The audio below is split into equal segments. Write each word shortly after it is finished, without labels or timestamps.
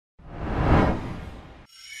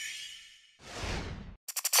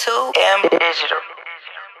2M Digital.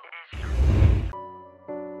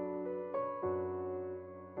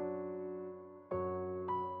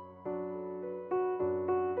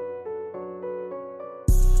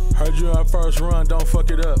 Heard you on first run, don't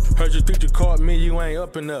fuck it up. Heard you think you caught me, you ain't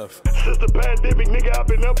up enough. Since the pandemic, nigga, I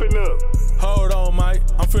been up and up. Hold on, Mike,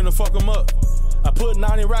 I'm finna fuck him up. I put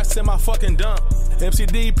 90 racks in my fucking dump.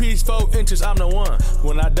 MCD piece 4 inches, I'm the one.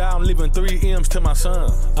 When I die, I'm leaving 3 M's to my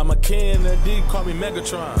son. I'm a king, the D, call me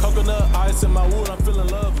Megatron. Coconut ice in my wood, I'm feeling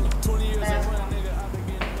lovely. 20 years of running, nigga, I've been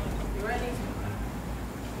getting money. You ready?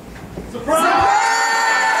 Surprise!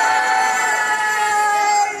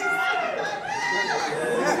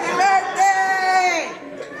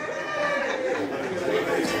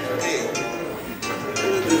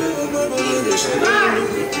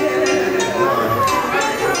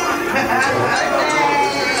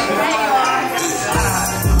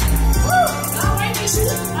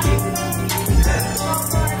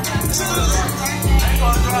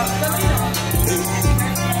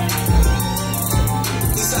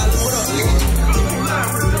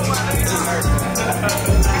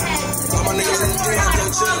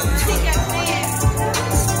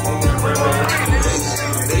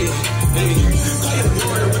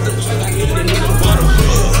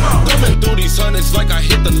 It's like I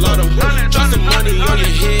hit the lotto. Drop some money on your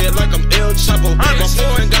head like I'm El Chapo. My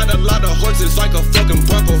foreign got a lot of horses like a fucking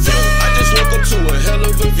Bronco. I just woke up to a hell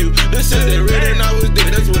of a view. This is that red and I was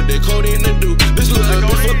dead, that's what they called in to do. This little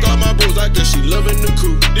bitch fucked all my bros, I guess she loving the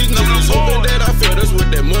crew. These niggas hoping that I feel, that's what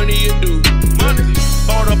that money you do.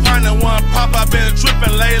 Bought a pint and one pop, I been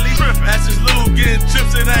tripping lately. That's just Lou getting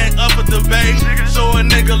chips, it ain't up for debate. Show a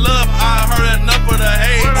nigga love, I heard enough of the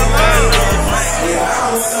hate.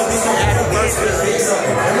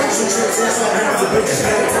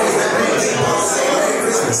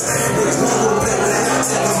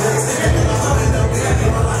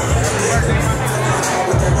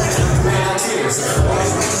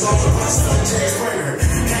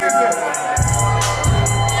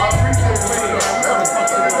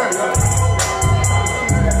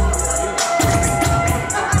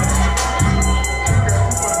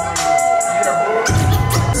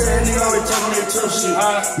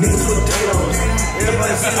 Niggas put date on it.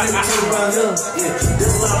 Everybody see me talk about him. Yeah, this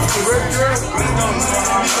is what I'm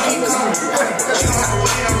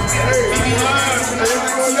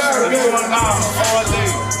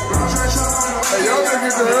Hey, y'all gotta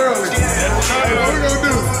get there early. Hey, what we gonna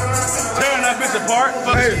do? Tearing that bitch apart?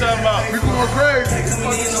 Fuck you talking about? We going crazy.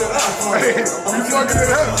 Hey, we fucking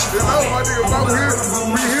it up. You know, my nigga, if I'm here,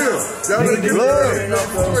 we here. Y'all gotta get love.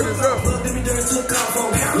 Put this up.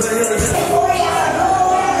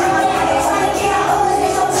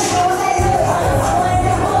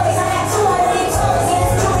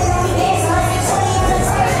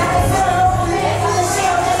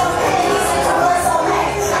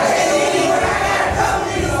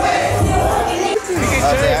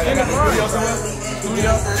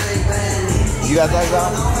 You got that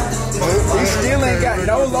on? He still ain't got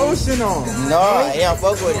no lotion on. No, yeah,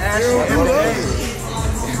 fuck with it. Every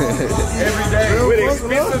day. With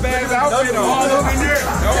expensive ass outfit on. No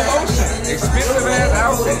lotion. Expensive ass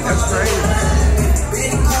outfit. That's crazy.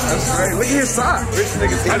 That's crazy. Look at his socks. Rich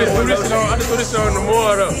niggas. I just threw this on in the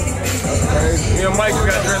mall though. Me and Mike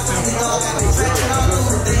got dressed in.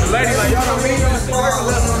 The lady like, y'all don't mean damn.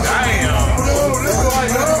 This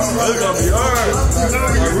gonna be hard.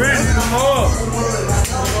 I'm ready in the mall.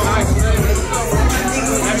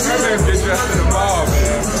 That girl bitch dressed in the mall,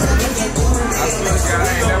 man. I swear to God,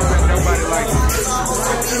 I ain't never met nobody like this.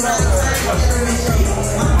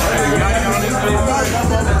 Hey, y'all on this bitch?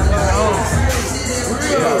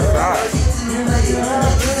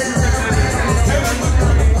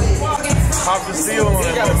 Pop the seal on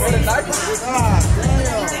it.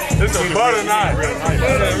 It's a butter knife. Real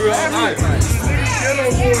nice.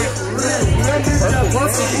 Yellow boy, for real. That bitch got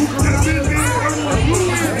busted.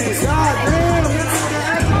 God damn,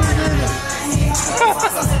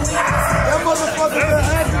 that motherfucker got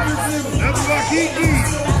attributes in it. That's my kiki.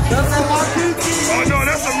 That's my kiki. Oh no,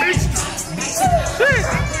 that's a mix. Shit.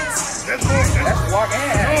 That's walk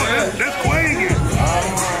ass. No, that's quanging.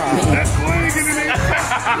 That's quanging in it.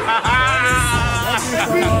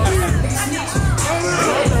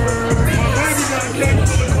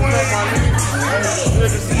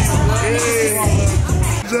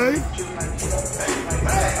 Jay,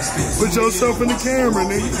 what Put yourself in the camera,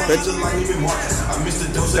 nigga.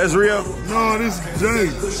 That's real? No, this is Jay.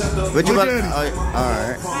 What you Look about? at him.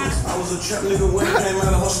 Alright.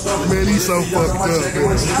 Man, he's so fucked up, man. He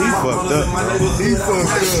fucked up. He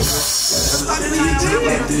fucked up.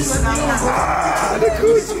 The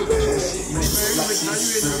coochie, man.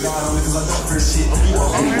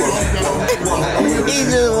 He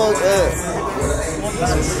just woke up.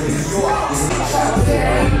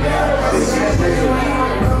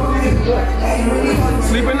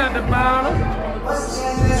 Sleeping at the bottom.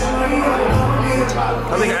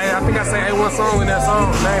 I think I sang A1 song in that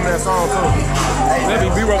song. Name that song too. Maybe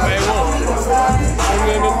B-roll for A1.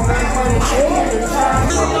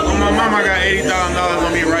 My mama got $80,000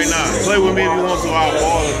 on me right now. Play with me if you want to. I'll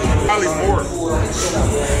ball it. Probably more.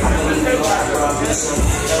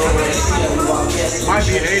 Might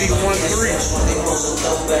be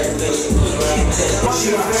 81.3.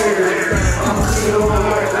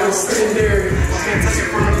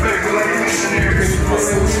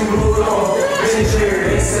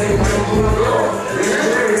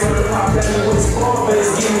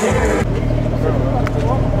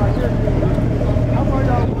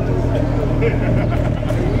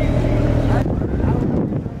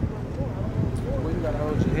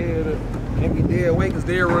 Can't be dead weight because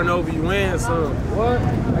they'll run over you and some. What?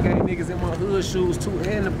 I got niggas in my hood shoes too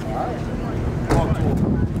and the walk to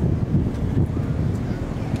them.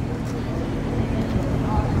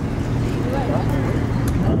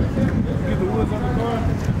 Get the woods on the car.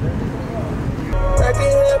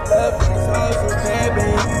 Cracking hip up, baby.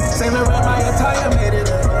 Same around my attire, made it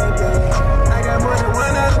a habit. I got more than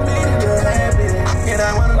one, I made it a habit. And I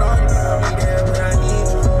wanna know you about me there when I need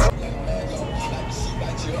you.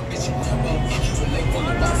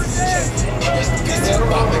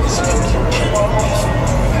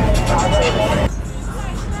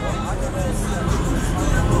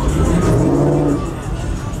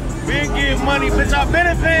 We ain't give money, bitch. I've been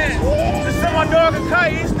in pants. Just send my dog a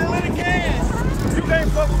kite. He's still in the can. You can't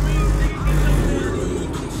fuck with me.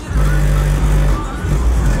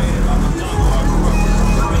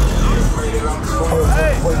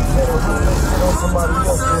 Hey.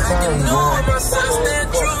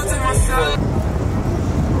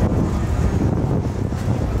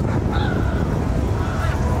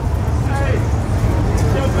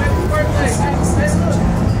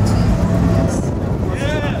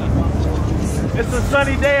 It's a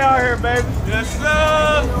sunny day out here, baby. Yes,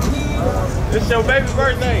 sir. It's your baby's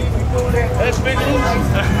birthday. That's big news.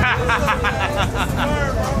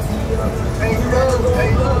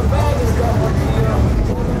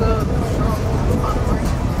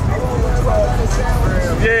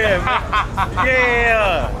 Yeah.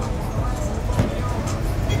 Yeah.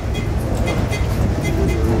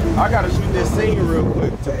 I gotta shoot this scene real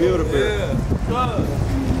quick to build a bit. Yeah.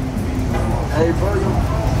 Hey, bro.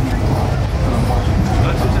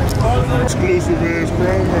 Exclusive ass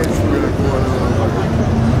crown merch for that quarter.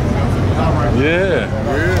 Yeah.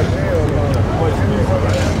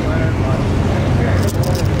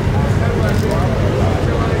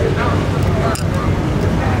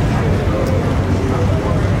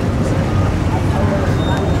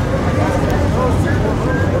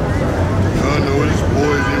 I know this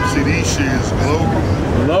boys MCD shit is global.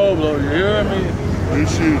 Global, you hear me? This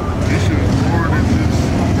shit is more than just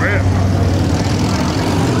rap.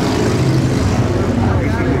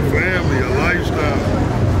 This is a family, a lifestyle.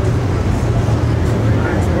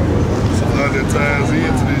 There's a lot that ties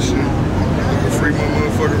into this shit. Free my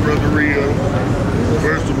motherfucking brother Rio.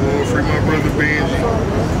 First of all, free my brother Benji.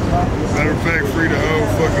 Matter of fact, free the whole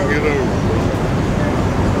fucking get over.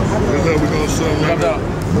 That's how we gonna sum that up.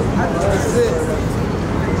 That's it.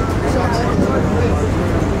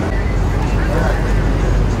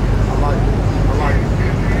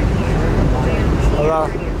 Hello?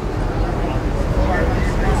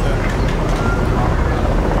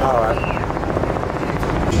 All right.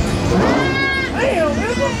 Damn,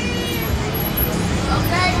 nigga.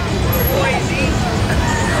 Okay. Boise.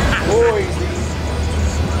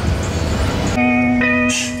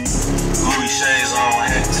 Louis shades on,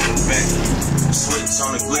 hat to the back. Switch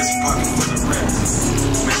on the glitz pocket with a rap.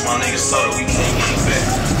 Miss my nigga soda, we can't get back.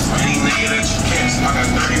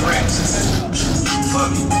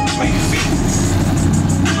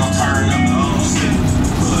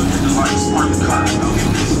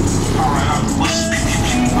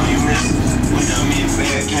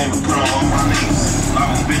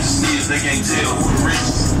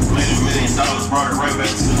 Made $1 million, brought it right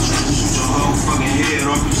back to the church. Shoot your whole fucking head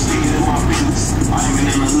off, you stick it in my business. I ain't been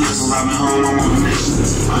in the hood since I've been home on the mission.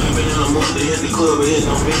 I ain't been in the mood to hit the club and hit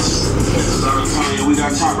no bitches. Bitches out of town, yeah, we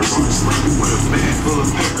got choppers on the spring. With a bag full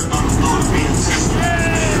of paper, I'm the Lord being tested.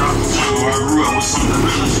 Made it off the jungle, I grew up with something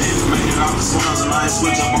real shit. Made it off the slums and I ain't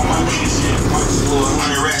switch up on my nigga shit. Pockets full of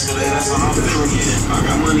 100 racks today, that's how I'm feeling, yeah. I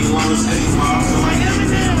got money long as 8 ball, I feel like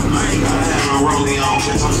Eminem. I ain't gotta have no rollie on,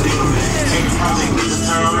 bitch, I'm still a man. Take a project, bitch, just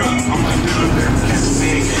turn around. I'm like Bill Bear. Catch a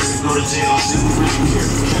big case and go to jail, see who really care.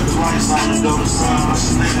 Kept the lights on the door, the sun, I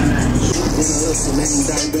should stand in there. When I hustle, make him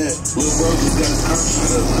die back. Lil' bro just got his car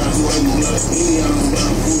shot up, cause why you love any of them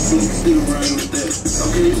down, full feet, still riding with that.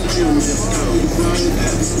 Okay, you feel me, just go. You find it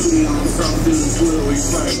at the studio on South Philly 12, where you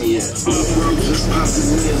find me at. Lil' bro just popped his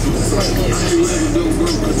wheels with the fight. I ain't never do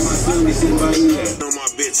broke, cause my family sitting by me at. No, my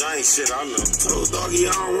bitch, I ain't shit, I know. Told Doggy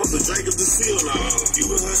I don't want the Jacob to steal not on. You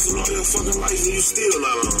been hustling all your fucking life and you still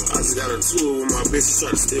not on. I just got a tour with my bitch try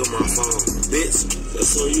to steal my phone. Bitch,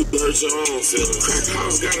 that's when you hurt your own feelings. Crack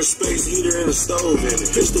house got a space heater and a stove in it.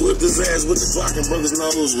 Pistol whipped his ass with the Glock and broke his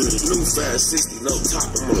nose with it. New fast 60, no top,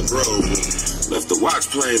 I'm on the grove with it. Left the watch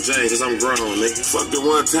playing Jane cause I'm grown, nigga. Fucked it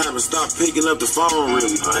one time and stopped picking up the phone,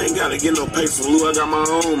 really. I ain't gotta get no pay from Lou, I got my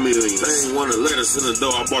own million. They ain't wanna let us in the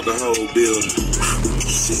door, I bought the whole building.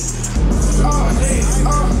 Shit.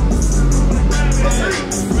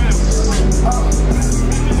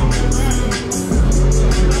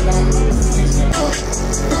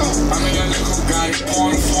 I'm a young nigga who got it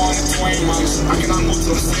on the phone in 20 months. I can almost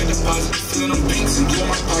do a set deposit, feeling them things and kill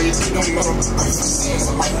my pockets. You don't know, I used to see it,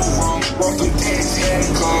 I move wrong. Walk through things, yeah, in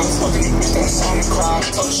the car. Fucking you bitch, that's on the crowd.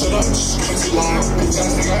 Oh, shut up, just went too long. Bitch, I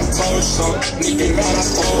think I told you so. Nigga, mad, I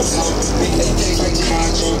told so. Big AK like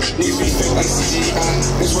G.I. Joe. Niggas be fake like CGI.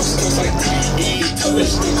 Bitch, what's good like T.E. Tell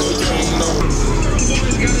bitch, they go, you ain't know.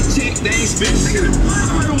 Boys got a chick, they ain't spit shit. Them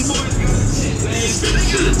boys got a chick, they ain't spit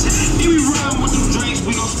shit. We ride with them drinks,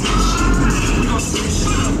 we gon' spit shit. We gon' spit shit.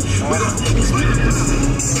 We gon'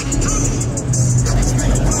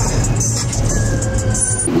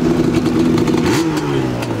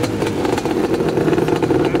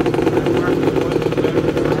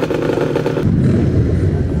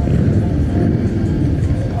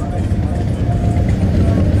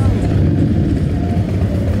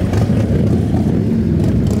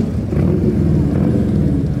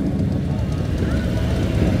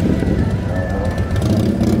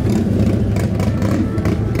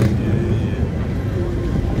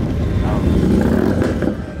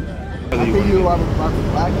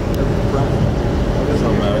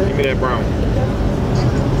 Give me that brown.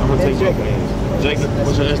 I'm gonna take both names. Jacob,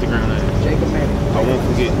 what's your Instagram name? Jacob Manning. I won't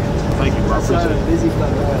forget. Thank you, bro. I appreciate it. Busy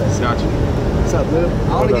fun. Got you. What's up, Lil?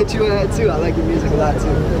 I want to get you a hat too. I like your music a lot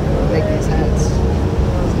too. Make these hats.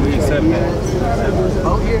 We accept that.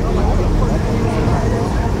 Oh, here.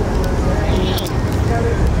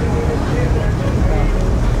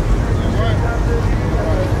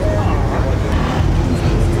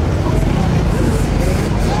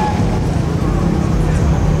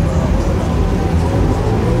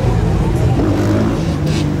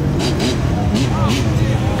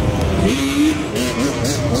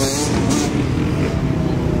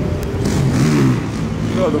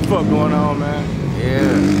 What the fuck going on, man?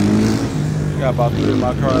 Yeah. Got about 3 of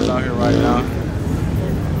my cars out here right now.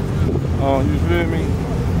 You feel me?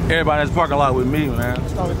 Everybody in this parking lot with me, man.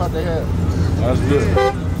 That's all we thought they had. That's good.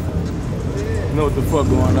 You know what the fuck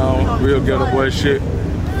going on? Real ghetto boy shit.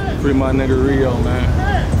 Free my nigga Rio, man.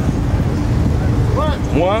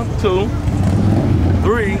 1, 2,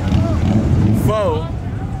 3, 4.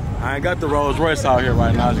 I ain't got the Rolls Royce out here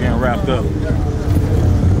right now. It's getting wrapped up. You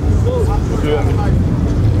feel me?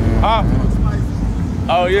 Huh?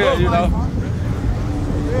 Oh yeah, you know.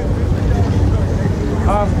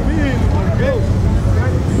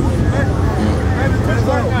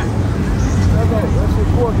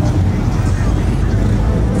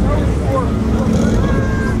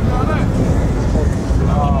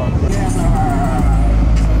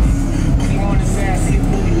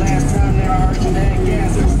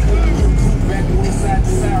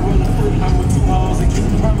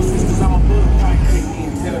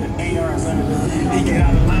 He get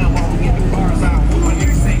out of line while we get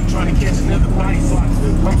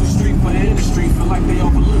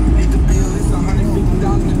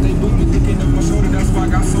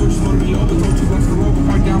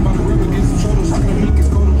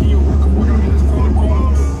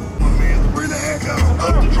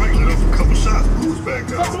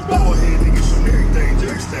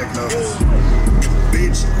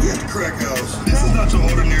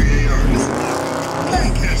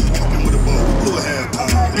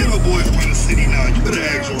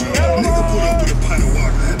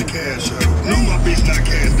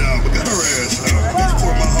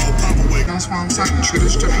why I'm talking. Treat it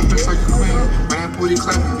straight up just like a queen. When that booty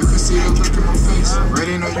clapping, you can see the look in my face.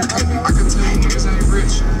 Ready, know you capping. I can tell you niggas ain't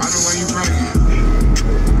rich. By the way you bragging.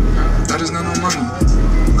 That is not no money.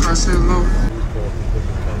 Car said low.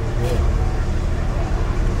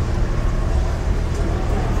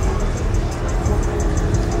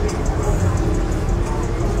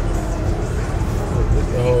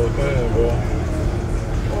 The whole thing, bro.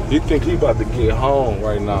 You think he about to get home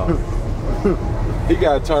right now? He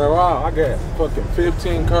gotta turn around. I got fucking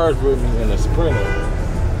 15 cars with me in a Sprinter.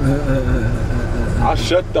 I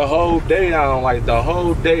shut the whole day down. Like the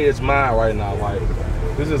whole day is mine right now. Like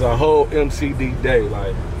this is a whole MCD day.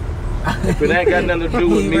 Like if it ain't got nothing to do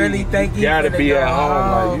with me, really you gotta be at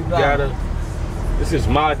home. Like you gotta. This is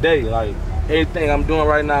my day. Like everything I'm doing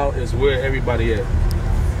right now is where everybody at.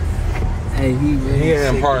 Hey, he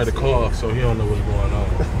ain't part of the car, so he don't know what's going on.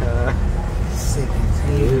 Sick as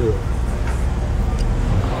hell. Yeah.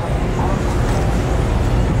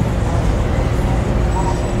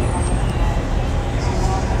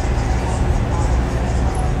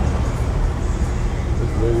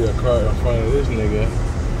 Maybe a car in front of this nigga.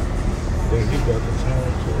 Think he got the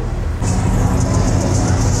time to it.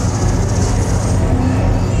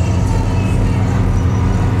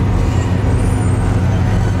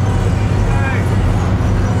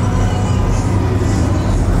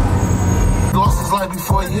 Like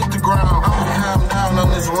before you hit the ground, I'ma have him down on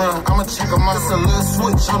this run. I'ma check him out, a little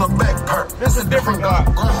switch on the back perk. That's a different guy.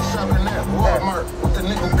 Grocery shopping at Walmart. With the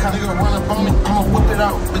nigga run up on me, I'ma whip it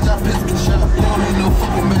out. Bitch, I piss the shop. You don't need no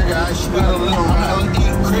fucking bag of ice. You got a little I'ma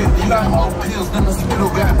eat crib. You got more pills than a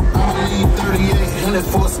Skittle got. I'ma need 38 in it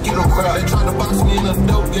for a Skittle crowd. They tried to box me in a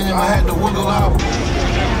dope game, I had to wiggle out.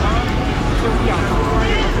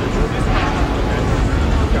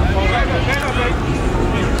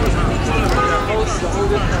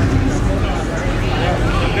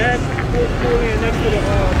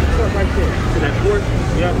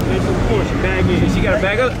 She got a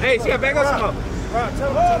bag up. Hey, she got a bag up some more.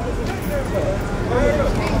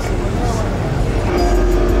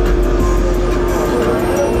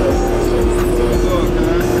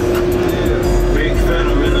 Big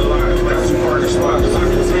phantom in the line. Got some parking spots. I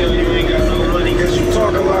can tell you ain't got no money because you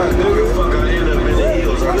talk a lot, nigga. Fuck, I end up in the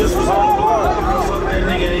hills. This was on the block. Fuck that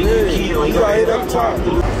nigga ain't get killed. He got hit up top.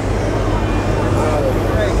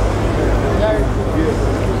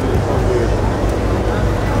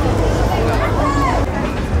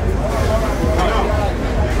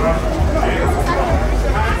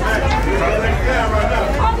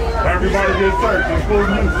 Everybody get searched,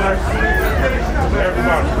 including you, sir.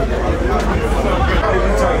 Everybody. What are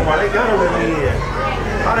you talking about? They gotta let me in.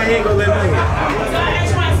 How the hell gonna let me in?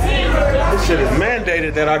 This shit is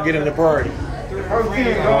mandated that I get in the party. All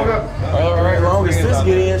right, long as this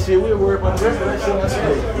get in, shit, we'll worry about the rest of that shit. That's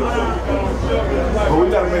shit. But we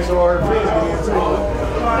gotta make sure our friends get in too.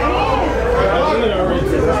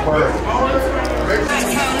 That's part of it.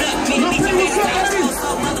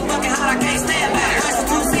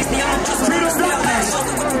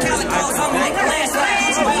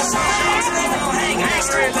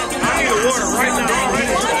 I need a water right now.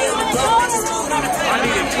 I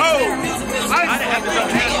need a cold. I didn't have to go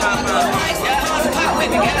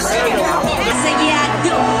say yeah, I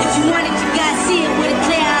do. If you want it, you gotta see it with a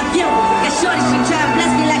clear eye view. Got shorty, she try to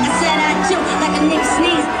bless me like I said I do. Like a nigga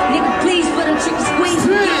sneeze, nigga please for them tricky squeeze.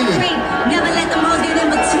 Never let them hoes get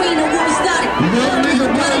in between the what we started.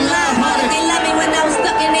 They love me when I was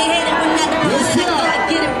stuck and they hated when I did it. I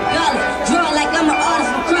get it regardless. Draw like I'm an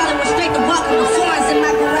artist from crawling with straight to walking with foreigns in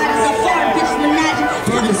my garage. I'm foreign bitches menaging.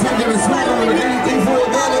 Fucking second and sweating on anything for a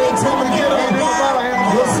dollar and tell me to get on.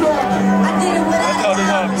 I did it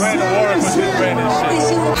without Brandon Warren was just Brandon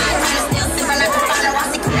shit.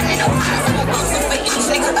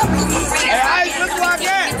 Hey, Ice, look who I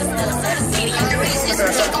got.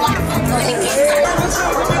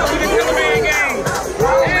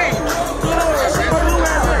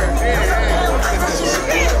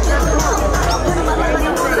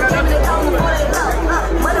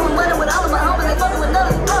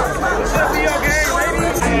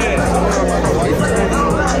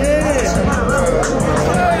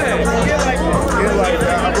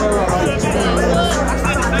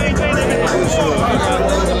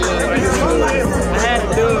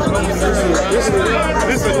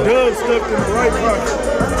 This a dove stuck in the right pocket.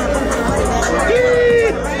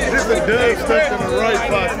 This a dove stuck in the right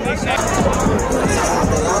pocket.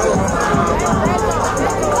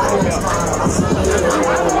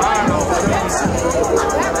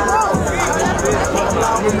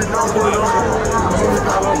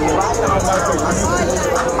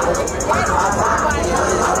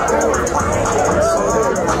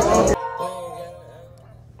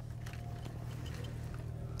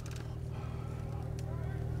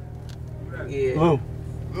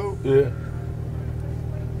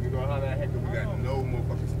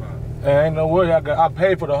 Hey, ain't no worry. I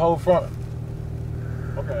paid for the whole front.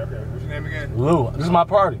 Okay. What's your name again? Lou, this is my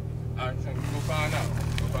party. All right, so we'll find out.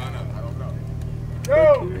 I don't know.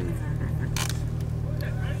 Go!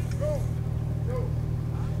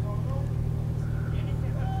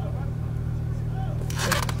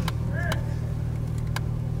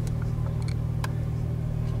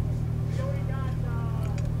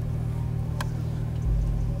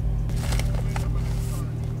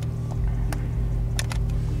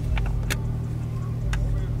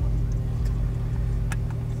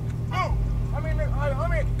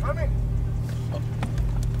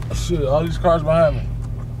 Shit, all these cars behind me.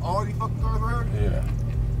 All these fucking cars behind me? Yeah.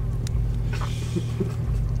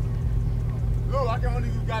 Look, I can only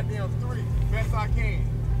do goddamn 3. Best I can.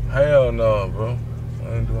 Hell no, bro.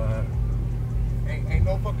 I ain't doing that. Ain't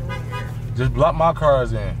no fucking room here. Just block my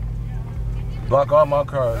cars in. Block all my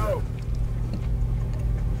cars in.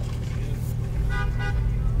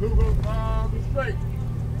 Look, be straight.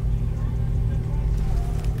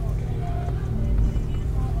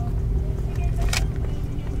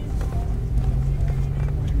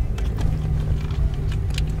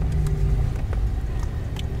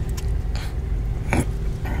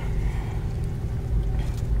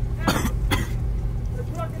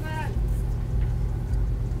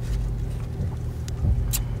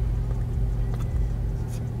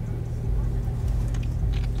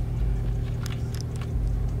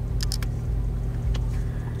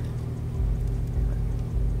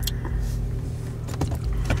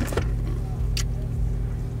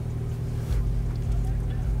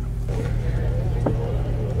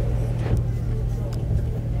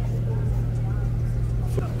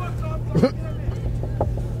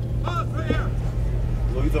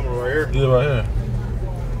 Yeah, right here.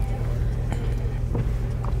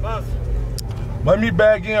 Let me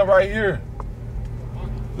back in right here.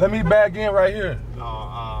 Let me back in right here.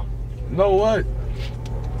 No, what?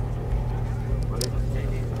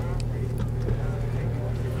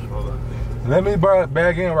 Let me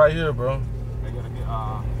back in right here, bro.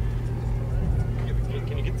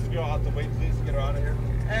 Can you get this girl out the way, please? Get her out of here.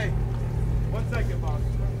 Hey, 1 second, boss.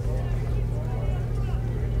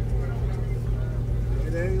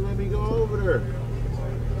 They ain't let me go over there.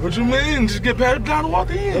 What you mean? Just get patted down and walk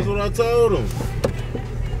in. That's what I told him.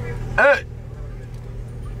 Hey.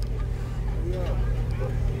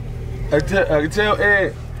 I tell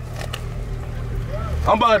Ed.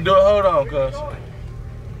 I'm about to do it. Hold on, cuz.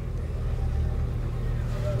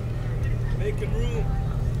 Making room.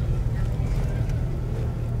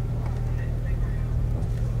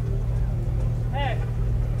 Hey,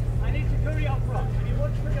 I need security up front. I need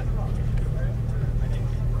 1 security up front.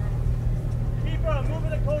 Moving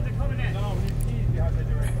the codes are coming in. No, we need keys behind the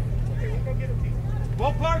direction. Okay, we'll go get a key.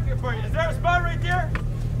 We'll park it for you. Is there a spot right there?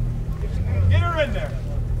 Get her in there.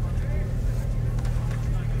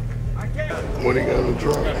 I can't. When he got in the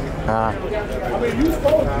truck. I mean, you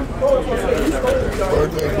stole it.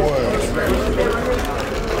 Birthday boy.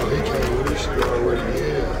 He came with this shit already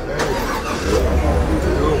in. Hey.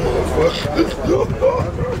 You motherfucker.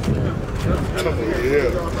 Yeah.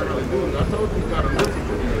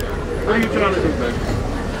 What are you trying to do, man?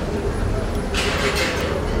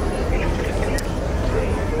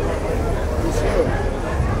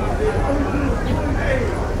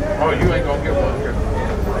 Oh, you ain't gonna get one here.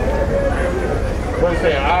 What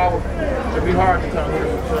say, an hour? It'd be hard to come here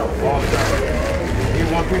all the time. You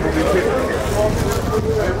want people to be kidding.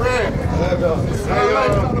 Hey, Red.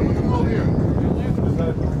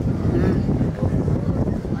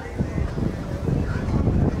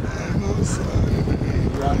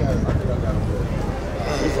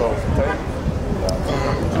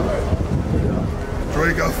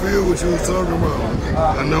 Drake, I feel what you was talking about.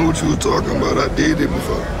 I know what you was talking about. I did it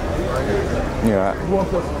before. Yeah.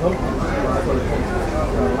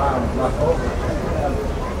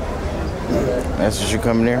 That's what you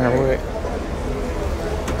coming in here with?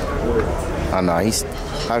 Oh no, he's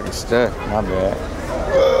fucking stuck. My bad.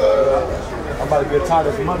 I'm about to get tired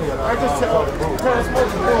of money. I just tell him to go in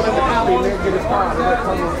the alley and then get his car.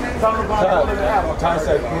 Ty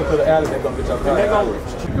said, come to the alley, they're going to get your car.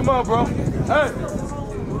 Come on, bro. Hey.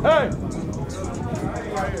 Hey.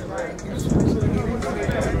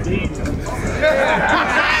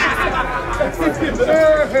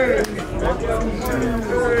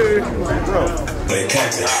 Play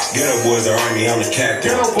captain. Ghetto boys are army, I'm the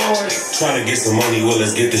captain. Trying to get some money, well,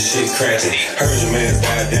 let's get this shit cracking. Heard your man's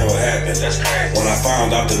died, then what happened? When I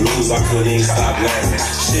found out the news, I couldn't even stop laughing.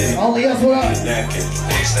 Shit, only us, what up? napkin.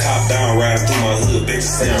 Top down, ride through my hood, bitch,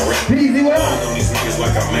 saying rap. Peezy, what up? On these niggas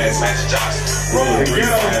like I'm Magic Johnson. Rolling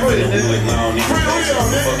 3-5 with a wheel, and I don't even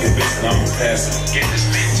fucking bitch and I'ma pass it. Get this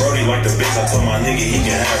bitch. Brody like the bitch, I told my nigga he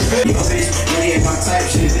can have it. Really ain't my type,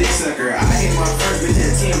 shit, dick sucker. I hit my first bitch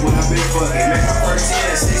at 10, boy, I been fucking. Make my first 10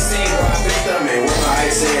 at 16, boy, I been thumbing. Where my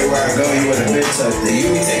ice everywhere I go, you would've been tucked in. You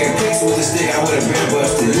be taking pics with the stick, I would've been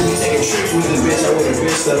busted. You be taking trips with the bitch, I would've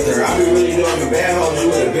been stuffed her. I be really doing the bad hoes, you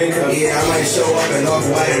would've been come. Yeah, I might show up in all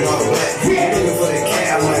white and all black. Yeah, looking for the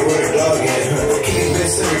cat, I'm like, where the dog at? Keep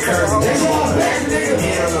bitch in the curve, that's all back, nigga.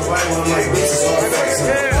 Yeah, on the Bible, I'm like, bitch, it's all facts.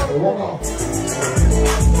 Yeah,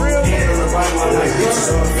 on the Bible, I'm like, bitch, it's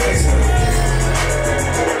all facts.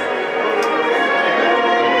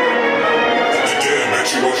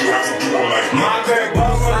 What you have to do on like my crack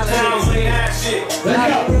ball from the town, lay that shit. Let's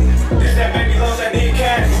go. This that baby loves that need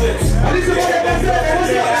cash clips. I need somebody that's up.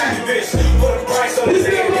 Bitch, put a price on this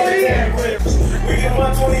nigga, get the damn clips. We get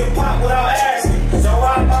 120 a pop without asking. So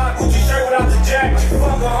I buy a Gucci shirt without the jacket.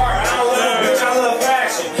 Fuck a heart, I don't love bitch, I love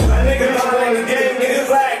fashion. A nigga don't like the game, nigga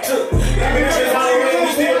flag took. Even if it's all the way,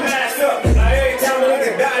 we still masked up. Now every time a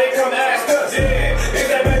nigga die, they come ask us. Yeah,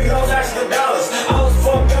 it's that baby loves asking for dollars. I was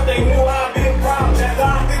fucked up, they knew I'd be a problem.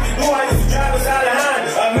 I used to drive us out of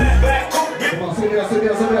Honda, a Matt Black coupe, bitch. I'm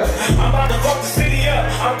about to fuck the city up,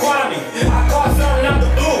 I'm Kwame. I caught something out the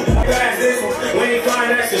blue. I passed this one, we ain't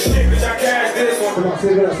finance the shit, bitch, I cashed this one. We lost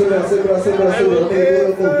that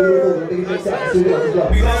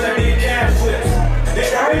nigga cash clips. They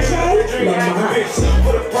got me drink half a bitch.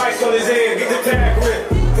 Put a price on his head, get the tag grip.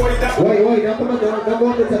 40,000. Wait, don't go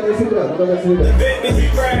to the bitch, we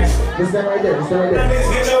crashed. This guy right there, That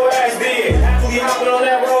niggas get your ass dead. After we hopping on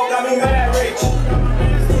that road, got me mad rich.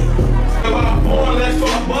 About porn, let's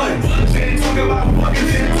talk money. They ain't talking about fucking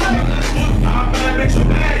shit. I'm bad, bitch, you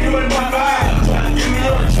bad, you in my vibe. Try to get me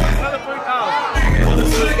on the track. Put the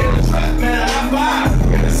foot in the trap, man, I vibe.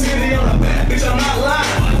 Got the city on the back, bitch, I'm not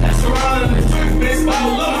lying. That's around in the street, bitch, by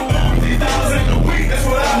look. 3,000 a week, that's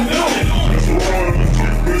what I do. That's around in the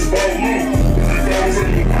street, bitch, by look. 3,000 a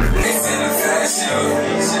week.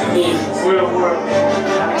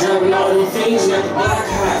 Driving all them things, got the block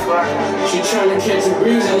hot. She trying to catch a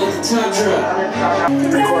breeze, I let the top drop.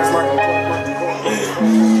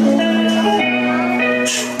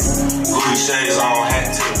 Gucci shades on, hat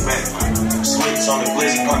to the back. Switch on the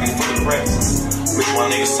glizzy, pocket full of racks. Bitch, my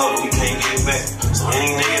niggas told her we can't get it back. So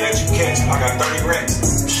any nigga that you catch, I got 30 racks.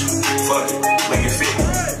 Fuck it, make it fit.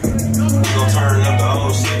 We gon' turn up the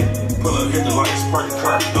whole shit. Pull up, hit the lights, park the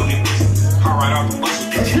car, go get busy. Hop right out the bushes.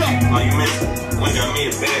 Oh, you missed it. When got me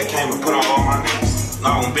a bag, came and put on all my niggas.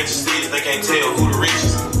 Now when bitches see it, they can't tell who the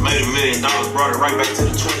richest. Made $1 million, brought it right back to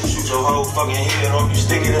the trenches. Shoot your whole fucking head off, you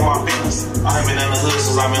stick it in my business. I ain't been in the hood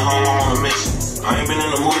since I've been home, I'm on a mission. I ain't been in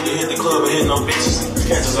the mood to hit the club and hit no bitches.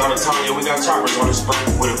 Catches all the time, yeah, we got choppers on this spot.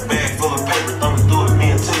 With a bag full of paper, thumbing through it,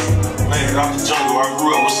 me and Tiffany. Made it out the jungle, I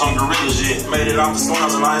grew up with some gorillas, yeah. Made it out the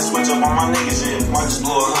slums and I ain't switch up on my niggas, yeah. Might just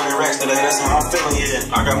blow 100 racks today, that's how I'm feeling, yeah.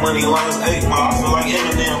 I got money long as 8 Mile, I feel like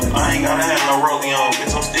Eminem. I ain't gotta have no rollie on,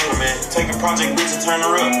 bitch, I'm still the man. Take a project, bitch, and turn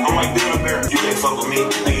her up. I'm like Build-A-Bear. You can't fuck with me,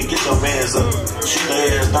 nigga, get your mans up. Shoot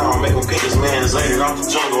their ass down, make them pick his mans. Made it out the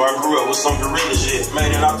jungle, I grew up with some gorillas, yeah.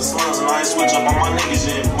 Made it out the slums and I ain't switch up on my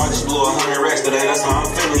niggas, yeah. Might just blow 100 racks today, that's how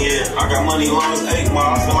I'm feeling, yeah. I got money long as 8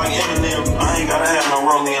 Mile, I feel like Eminem. I ain't gotta have no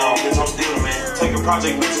rollie on, bitch, I'm still the man. Take a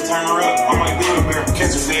project, bitch, and turn her up. I'm like Build-A-Bear.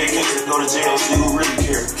 Catch a fed case and go to jail, see who really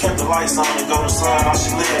care. Kept the lights on and go to slide, I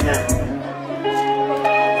should live in there.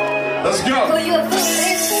 Let's go.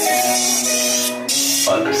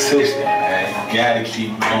 Consistent, man. Gotta keep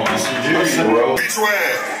going. Bro. Beat your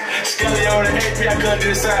ass. Skelly on the AP, I couldn't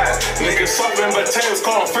decide. Niggas suffering, but tails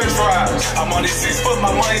call them french fries. I'm on these 6 foot,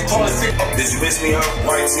 my money tall as 6. Did you miss me up?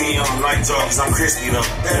 White tee on night talk, cause I'm crispy though.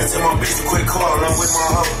 Better tell my bitch to quit calling, I'm with my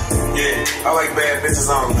hoe. Yeah, I like bad bitches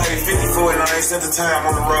on. Paid 50 for it, and I ain't spent the time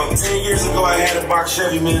on the road. 10 years ago, I had a box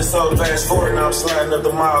Chevy, Minnesota. Fast forward, now I'm sliding up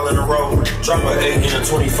the mile in the road. Drop a 8 in a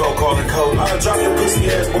 24, call it cold. I'll drop your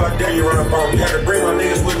pussy ass, boy, I dare you run up on me. Gotta bring my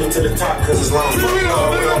niggas with me to the top, cause it's long. We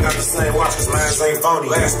don't got the same watch, cause mine ain't phony.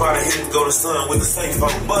 Last spot I hit it, go to sun with the safe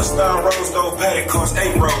phone. Bust down rose gold paddock, cost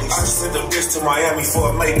 8 rollies. I just sent the bitch to Miami for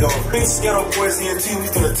a makeover. Bitch, ghetto boys, ENT, we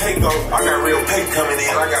finna take over. I got real pay coming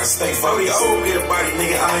in, I gotta stay focused. Oh, get a body,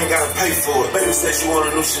 nigga, I ain't gotta pay for it. Baby said she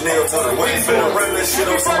want a new Chanel, tell her, wait, finna run that shit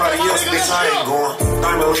on somebody else, bitch, I ain't going.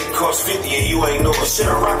 Diamond link cost 50 and you ain't know it. Shit,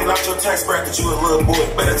 I'm rocking out your tax bracket, you a little boy.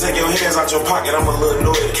 Better take your hands out your pocket, I'm a little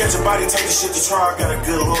annoyed. Catch a body, take the shit to try, I got a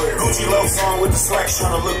good lawyer. Gucci love song with the slacks,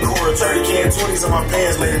 tryna look cool. 30K and 20s on my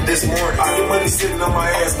pants later this morning. I get money sitting on my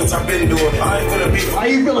ass, bitch, I been doing it. I ain't finna be. How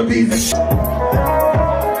you feeling, Peezy?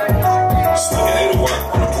 Stick it 8 to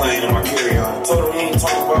work on the plane in my carry-on. Told him he ain't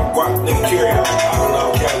talking about guap, nigga carry on. I don't know,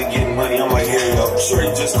 Cali getting money, I'm like, here you go. Sure, he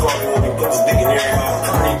just called me when he put his dick in there.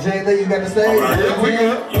 Jay Lee, you got to say? Yeah, we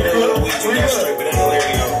good. Yeah, we got straight, but then there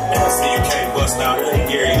you go. And I see you can't bust down here in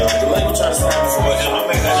Gary, though. The label trying to sign me for it, and I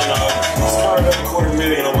make that, you know. This car got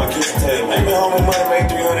 $250,000 on my kitchen table. Ain't been home with money, made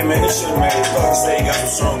 300, man. This shit made it. Dog say he got some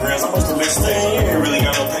strong grams. I must have been staying. You ain't really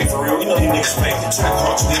got no pay for real. You know these niggas fake. Try to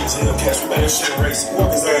call you niggas in the catch me, man. This shit racing. Walk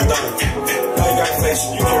his ass down the now you got inflation.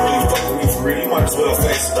 You can't really fuck with me for real. You might as well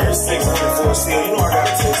face it. 3600 for a steal. You know I got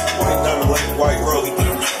a taste. White diamond like white rollie.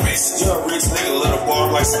 Young rich nigga, let him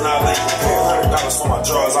ball like Sinai. Pay $100 for my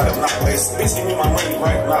drawers. I am not basic. Bitch, give me my money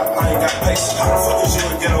right now. I ain't got patience. How the fuck is you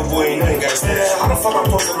a ghetto boy and you ain't got stand? How the fuck I'm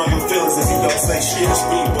supposed to know your feelings if you don't say shit? A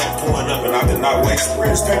speed bump pulling up and I did not waste it.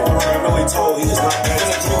 Rich paper around, I know he told he is not paying.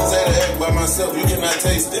 I drinks out of egg by myself, you cannot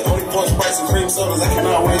taste it. Only pour Sprite and cream sodas, I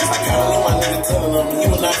cannot waste. I kinda know my nigga telling on me, he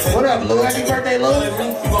was not fake. What up, Lou? Happy birthday, Lou?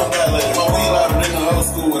 You gon' die later. My weed louder than the old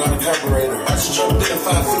school without a carburetor. I just jumped in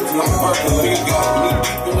 550, I'm parking. Nigga got me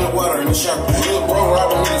deep in that water in the shop. Little bro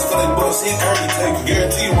robbing niggas for they bus, he already take it.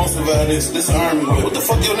 Guarantee you won't survive this. This army. What the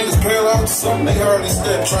fuck your niggas paralyzed to something? They already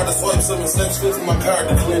stepped, tried to swipe something, sex fits in my card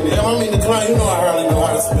to clean it. Damn, I mean decline, you know I hardly know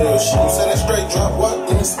how to spell shit. You said that straight drop, what?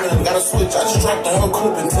 Let me spin. Gotta switch, I just dropped the whole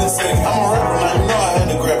clip in 10 seconds. I'm a rapper now, you know I had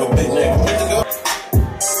to grab a big nigga. Good to go.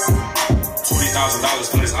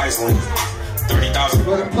 $20,000 for this Iceland. $30,000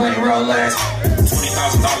 for the plain Rolex.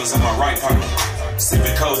 $20,000 in my right pocket.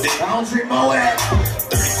 Sipping cold dick. I don't drink my wet.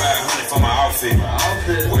 $3,500 for my outfit.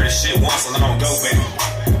 Wear this shit once and I don't go back.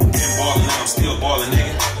 Been ballin', I'm still ballin',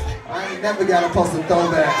 nigga. I ain't never got a post of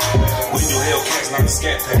throwback. We do Hellcats, not the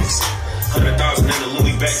scat packs. 100,000 in the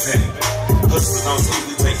Louis backpack. Hustlers don't sleep,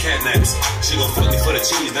 we take cat naps. She gon' fuck me for the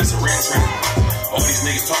cheese, that's a rat trap. All these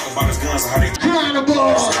niggas talk about his guns and how they Carnival!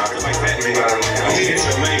 Like that, nigga. I can get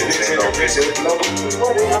your main bitch in her bitch.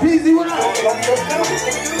 Peezy, what up?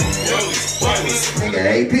 Nigga,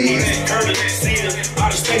 AP. Curly, Cena,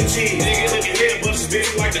 out of state cheese. Nigga, look at here, but this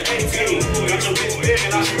bitch like the 18. Got your bitch big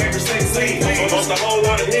and I should make her say C. Most a whole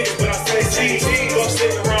lot of niggas, but I say G. Fuck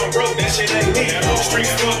sitting around broke, that shit ain't me.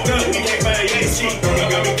 Streets fucked up, we can't buy Yachty.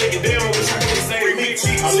 Got me thinking damn, I wish I could say me.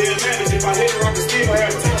 I live lavish, if I hit her, I can still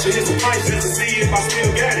have attention. It's a price just to see if I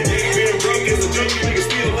still got it. Nigga, being broke is a joke, nigga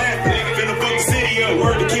still laughing. Nigga, finna fuck the city up,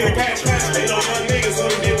 word to kill patch. Ain't no my niggas who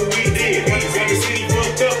did what we did. Got the city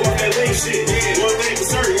fucked up off that link shit. One thing for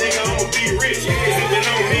certain, nigga, I'ma be rich. If it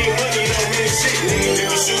don't mean money, it don't mean shit. Nigga, if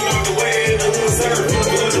you shoot off the way in the hood, sir.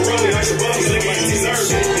 Blood the rolling, I should bust, nigga, you deserve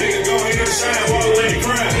it. Nigga, go ahead and shine while it ain't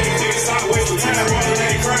crime. Nigga, stop wasting time while it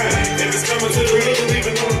ain't crime. If it's coming to the hood,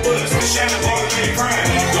 leaving on the bus. Shine while it ain't crime.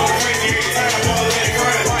 Go crazy every time while it ain't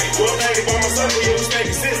crime. One thing about my son, we always stay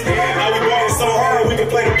consistent. Now we ballin' so hard, we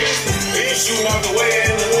can play the business. Nigga, shooting off the way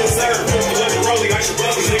in the hood, sir. Blood the rolling, I should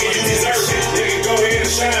bust, nigga, you deserve it. Nigga, go ahead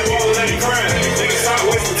and shine while it ain't crime. Nigga, stop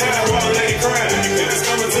wasting time while it ain't crime. If it's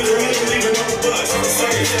coming to the hood, leaving on the bus.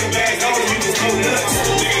 Sucker shit back on, you just go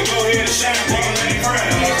nuts. Nigga, go ahead and shine while it ain't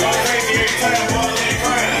crime. Go crazy every time while it ain't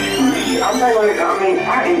crime.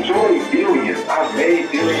 I enjoy billions. I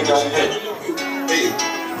made billions on that.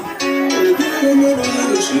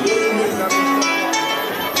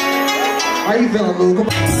 How you feeling, Lou? Come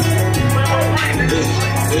on.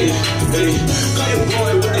 Got your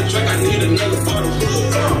boy with the track, I need another bottle.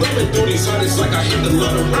 Going through these hundreds like I hit the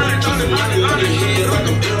lotto. Dropping money on your head like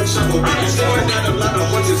I'm El Chapo. So I got a lot of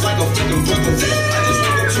horses like a fucking buckle. I just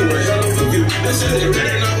went to a hell of a view. They said they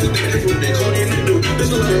ready now, cause that's what they call you to do. This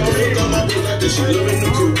little girl hook on my book like this, she living the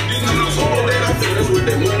crew. These niggas hold that I feel, that's what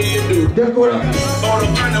they money and do. On the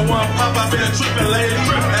kind of one pop, I been tripping lately.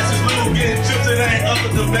 That's just little getting chips, it ain't up to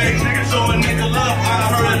debate. So a nigga love, I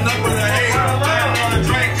heard enough of the hate. I don't wanna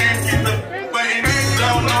drink, can't keep the waiting.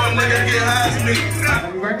 Don't know a nigga get high as me.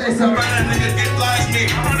 Somebody a nigga get fly as me.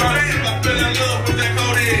 I feel in love with that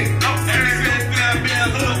codeine. And they said I'm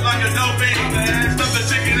being hooked like a dope fiend. Stuff the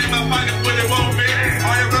chicken in my pocket, but it won't fit.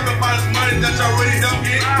 All you rapping about is money that y'all really don't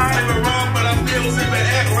get. They were wrong, but I'm still sipping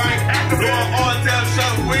act right. Doing all tell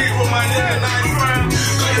shop weed with my nigga nice.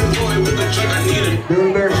 Got your boy with the track, I need him.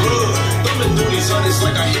 Thumbing through these hundreds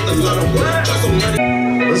like I hit the lotto. Got some money.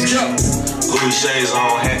 Let's go. Louis shades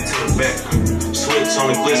on, hat to the back. Switch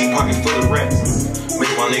on the glizzy, pocket full of racks.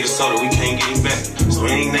 Make my niggas so that we can't get it back. So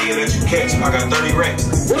any nigga that you catch, I got 30 racks.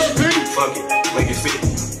 What up, bitch? Fuck it, make it fit.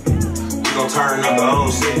 We gon' turn up the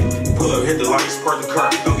whole city. Pull up, hit the lights, park the car,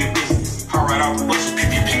 don't get busy. Hop right off the bus, beep,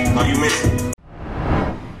 beep, beep. Know you miss it.